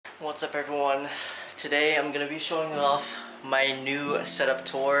What's up everyone? Today I'm going to be showing off my new setup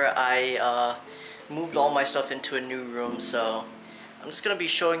tour. I moved all my stuff into a new room, so I'm just going to be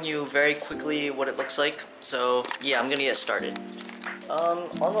showing you very quickly what it looks like. So yeah, I'm going to get started. On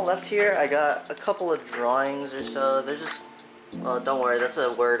the left here I got a couple of drawings or so. They're just, don't worry, that's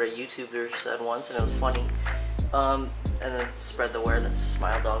a word a YouTuber said once and it was funny. And then spread the word, that's a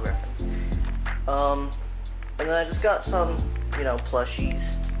Smile Dog reference. And then I just got some,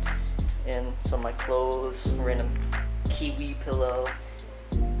 plushies and some of my clothes, random kiwi pillow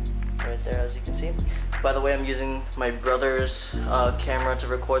right there, as you can see. By the way, I'm using my brother's camera to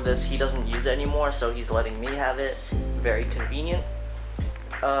record this. He doesn't use it anymore, so he's letting me have it. Very convenient.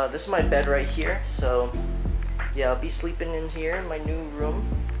 This is my bed right here, so yeah, I'll be sleeping in here in my new room.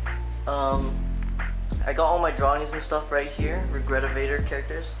 I got all my drawings and stuff right here, Regretivator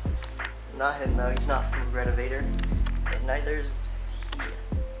characters. Not him though, he's not from Regretivator, and neither is he.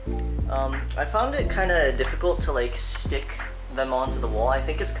 I found it kind of difficult to like stick them onto the wall. I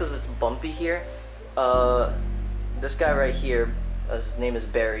think it's because it's bumpy here. This guy right here, his name is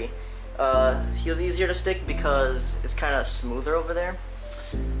Barry. He was easier to stick because it's kind of smoother over there.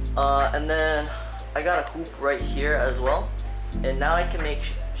 And then I got a hoop right here as well. And now I can make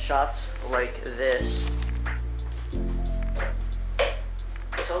shots like this.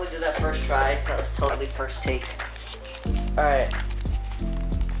 I totally did that first try. That was totally first take. Alright.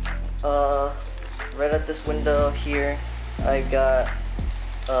 Right at this window here, I got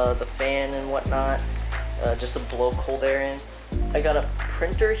the fan and whatnot, just to blow cold air in. I got a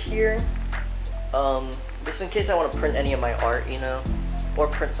printer here, just in case I want to print any of my art, or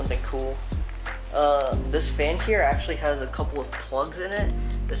print something cool. This fan here actually has a couple of plugs in it.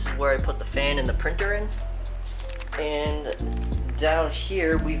 This is where I put the fan and the printer in. And down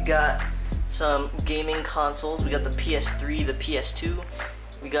here we've got some gaming consoles. We got the PS3, the PS2.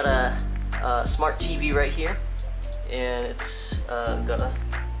 We got a smart TV right here, and it's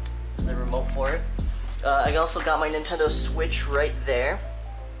there's a remote for it. I also got my Nintendo Switch right there.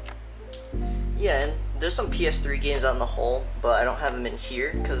 Yeah, and there's some PS3 games out in the hall, but I don't have them in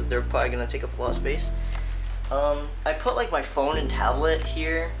here because they're probably gonna take up a lot of space. I put like my phone and tablet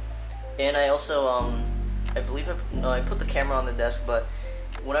here, and I also I put the camera on the desk, but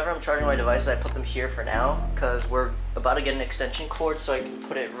whenever I'm charging my devices, I put them here for now because we're about to get an extension cord, so I can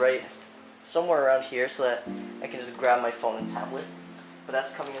put it right somewhere around here so that I can just grab my phone and tablet. But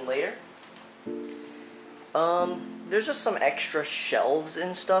that's coming in later. There's just some extra shelves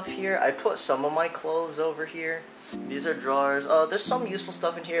and stuff here. I put some of my clothes over here. These are drawers. There's some useful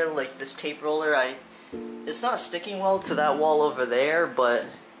stuff in here, like this tape roller. It's not sticking well to that wall over there, but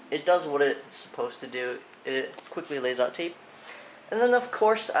it does what it's supposed to do. It quickly lays out tape. And then of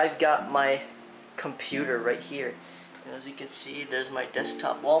course I've got my computer right here. And as you can see, there's my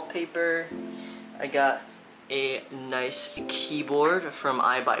desktop wallpaper. I got a nice keyboard from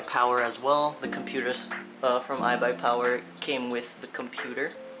iBuyPower as well. The computers from iBuyPower came with the computer.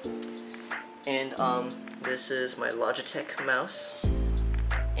 And this is my Logitech mouse.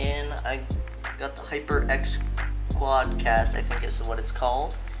 And I got the HyperX Quadcast, I think is what it's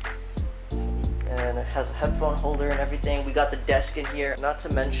called. And it has a headphone holder and everything. We got the desk in here. Not to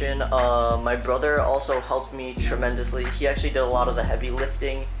mention, my brother also helped me tremendously. He actually did a lot of the heavy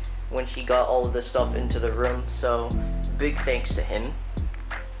lifting when he got all of this stuff into the room, so big thanks to him.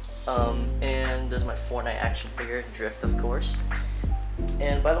 And there's my Fortnite action figure, Drift of course.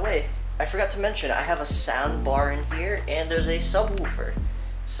 And by the way, I forgot to mention, I have a sound bar in here and there's a subwoofer.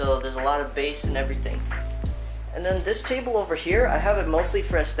 So there's a lot of bass and everything. And then this table over here, I have it mostly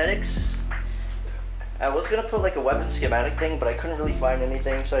for aesthetics. I was gonna put like a weapon schematic thing, but I couldn't really find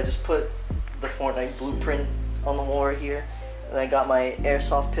anything, so I just put the Fortnite blueprint on the wall right here. And I got my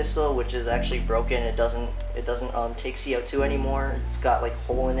airsoft pistol, which is actually broken. It doesn't take CO2 anymore. It's got like a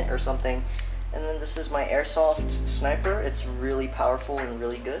hole in it or something. And then this is my airsoft sniper. It's really powerful and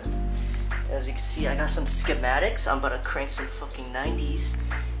really good. As you can see, I got some schematics. I'm about to crank some fucking 90s,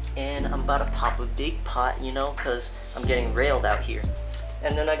 and I'm about to pop a big pot, because I'm getting railed out here.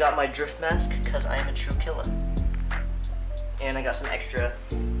 And then I got my drift mask because I am a true killer. And I got some extra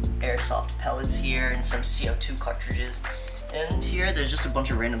airsoft pellets here and some CO2 cartridges. And here there's just a bunch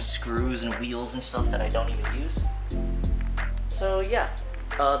of random screws and wheels and stuff that I don't even use. So yeah,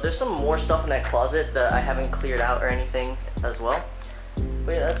 there's some more stuff in that closet that I haven't cleared out or anything as well.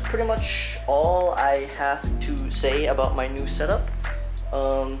 But yeah, that's pretty much all I have to say about my new setup.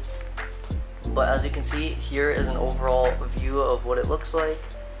 But as you can see, here is an overall view of what it looks like.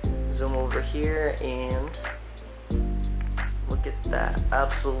 Zoom over here and look at that.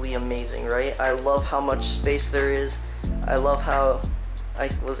 Absolutely amazing, right? I love how much space there is. I love how I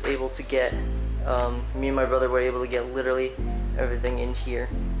was able to get, me and my brother were able to get literally everything in here.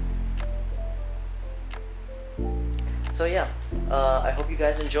 So yeah, I hope you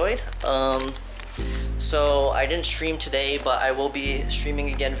guys enjoyed. So I didn't stream today, but I will be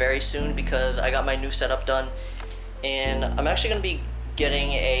streaming again very soon because I got my new setup done, and I'm actually gonna be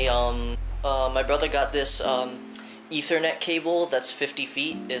getting a my brother got this Ethernet cable that's 50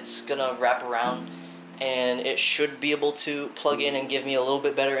 feet. It's gonna wrap around, and it should be able to plug in and give me a little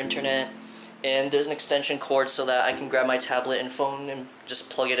bit better internet. And there's an extension cord so that I can grab my tablet and phone and just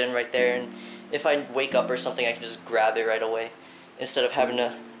plug it in right there, and if I wake up or something, I can just grab it right away instead of having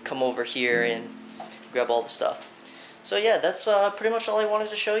to come over here and grab all the stuff. So yeah, that's pretty much all I wanted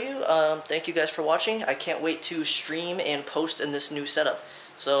to show you. Thank you guys for watching. I can't wait to stream and post in this new setup.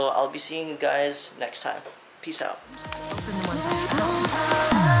 So I'll be seeing you guys next time. Peace out. Just open the ones I found.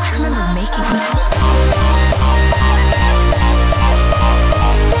 I remember making them.